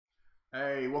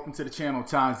Hey, welcome to the channel,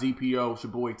 Time ZPO. It's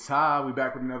your boy Ty. We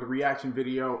back with another reaction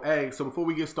video. Hey, so before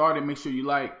we get started, make sure you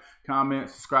like, comment,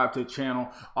 subscribe to the channel.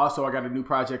 Also, I got a new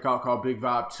project out called Big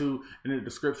Vibe 2 in the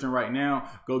description right now.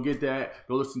 Go get that.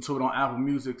 Go listen to it on Apple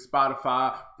Music,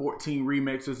 Spotify. 14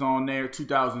 remixes on there,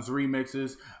 2000s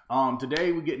remixes.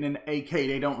 Today we're getting an AK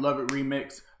They Don't Love It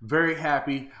remix. Very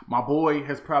happy. My boy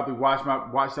has probably watched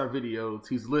our videos.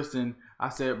 He's listened. I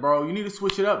said, bro, you need to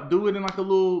switch it up. Do it in like a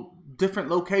little different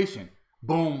location.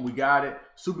 Boom, we got it.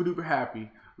 Super duper happy.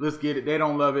 Let's get it. They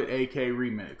Don't Love It, AK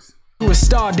remix. A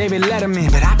star, David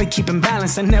Letterman, but I've been keeping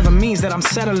balance. That never means that I'm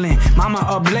settling. Mama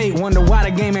up late, wonder why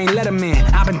the game ain't let him in.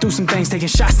 I've been through some things, taking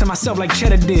shots to myself like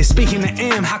Cheddar did. Speaking to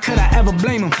M, how could I ever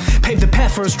blame him? Paved the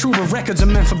path for his true, but records are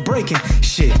meant for breaking.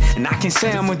 Shit, and I can't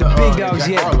say I'm with the big dogs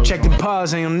yet, but check the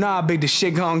pause and you'll know how big the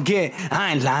shit gon' get.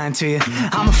 I ain't lying to you.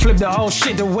 I'ma flip the whole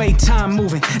shit the way time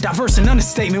moving. Diverse and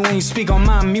understatement when you speak on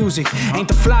my music. Ain't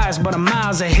the flyers, but I'm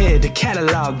miles ahead. The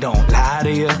catalog don't lie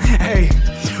to you. Hey,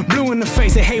 blue in the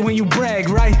face, they hate when you brag,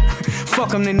 right?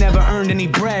 Fuck them, they never earned any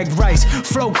brag rights.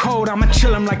 Flow cold, I'ma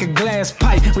chill them like a glass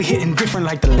pipe. We hitting different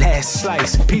like the last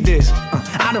slice. Peep this.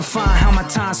 I define how my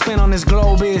time spent on this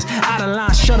globe is. Out of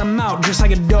line, shut them out just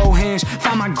like a dough hinge.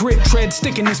 Find my grip, tread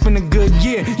sticking, it's been a good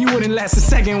year. You wouldn't last a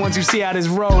second once you see how this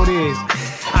road is.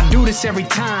 I do this every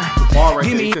time. The bar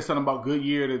right there said something about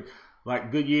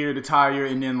Goodyear to tire,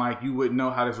 and then like you wouldn't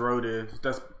know how this road is.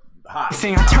 That's hot.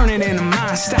 Thing I turn it into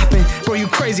mind stopping. Bro, you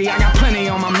crazy, I got plenty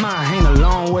on my mind. Ain't a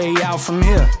long way out from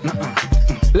here.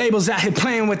 Labels out here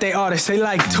playing with they artists, they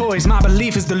like toys. My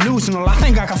belief is delusional, I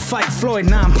think I can fight Floyd.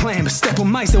 Now I'm playing, but step with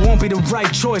mics, that won't be the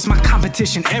right choice. My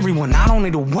competition, everyone, not only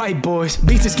the white boys.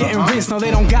 Beats is getting rinsed, no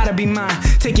they don't gotta be mine.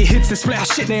 Take your hits, display how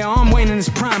shit they are, I'm waiting in his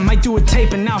prime. Might do a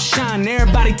tape and now shine,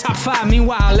 everybody top 5.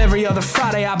 Meanwhile, every other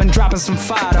Friday I've been dropping some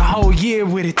fire the whole year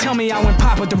with it. Tell me I went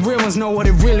pop, but the real ones know what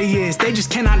it really is. They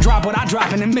just cannot drop what I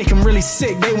drop and it make them really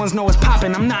sick. They ones know it's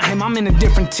popping, I'm not him, I'm in a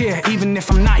different tier. Even if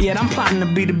I'm not yet, I'm plotting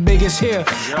to be the biggest here.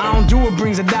 I don't do what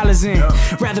brings the dollars in.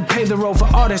 Rather pave the road for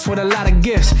artists with a lot of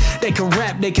gifts. They can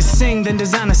rap, they can sing, then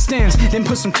designer stems. Then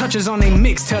put some touches on their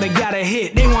mix till they got a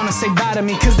hit. They wanna say bye to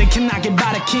me cause they cannot get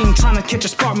by the king. Trying to catch a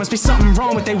spark, must be something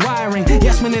wrong with their wiring.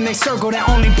 Yes men in they circle, they're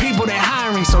only people they're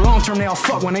hiring. So long term they all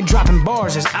fuck when they dropping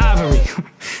bars as ivory.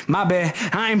 My bad,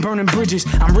 I ain't burning bridges.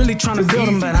 I'm really trying to build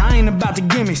them, but I ain't about the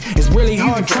gimmicks. It's really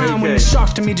hard trying when the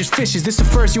sharks to me just fishes. This the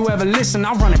first you ever listen,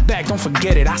 I'll run it back, don't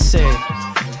forget it. I said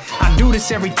I do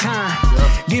this every time.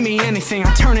 Give me anything,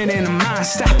 I turn it into mine.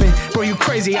 Stopping, bro, you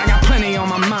crazy, I got plenty on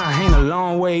my mind. Ain't a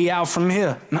long way out from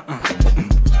here.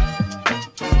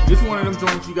 This one of them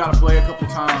joints you gotta play a couple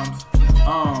times.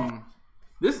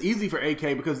 This is easy for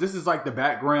AK because this is like the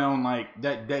background like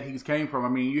that he's came from. I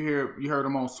mean, you heard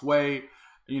him on Sway.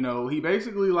 You know, he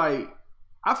basically like,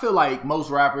 I feel like most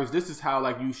rappers, this is how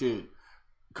like you should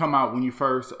come out when you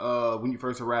first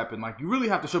are rapping. Like you really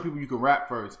have to show people you can rap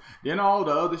first. Then all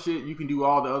the other shit, you can do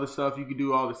all the other stuff. You can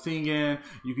do all the singing,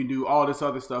 you can do all this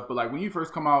other stuff. But like when you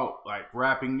first come out like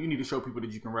rapping, you need to show people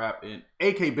that you can rap. And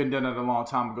AK been done it a long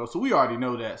time ago, so we already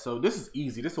know that. So this is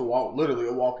easy. This is a walk, literally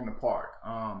a walk in the park.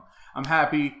 I'm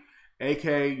happy. AK,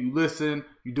 you listen,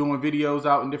 you doing videos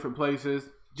out in different places.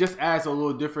 Just adds a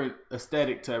little different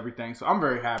aesthetic to everything. So I'm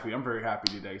very happy. I'm very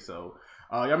happy today. So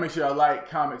y'all make sure y'all like,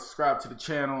 comment, subscribe to the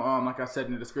channel. Like I said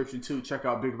in the description too, check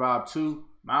out Big Vibe 2.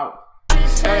 I'm out.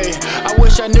 Hey, I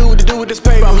wish I knew what to do with this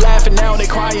paper. I'm laughing now, they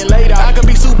crying later. I could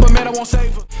be Superman, I won't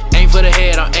save her. Aim for the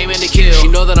head, I'm aiming to kill. She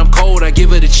know that I'm cold, I give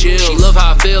her the chill. She love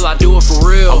how I feel, I do it for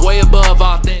real. I'm way above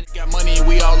authentic. Got money and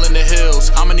we all in the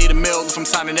hills. I'ma need a meal if I'm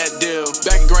signing that deal.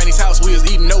 Back at Granny's house, we was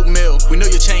eating oatmeal. We know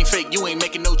your chain fake, you ain't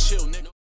making no chill, nigga.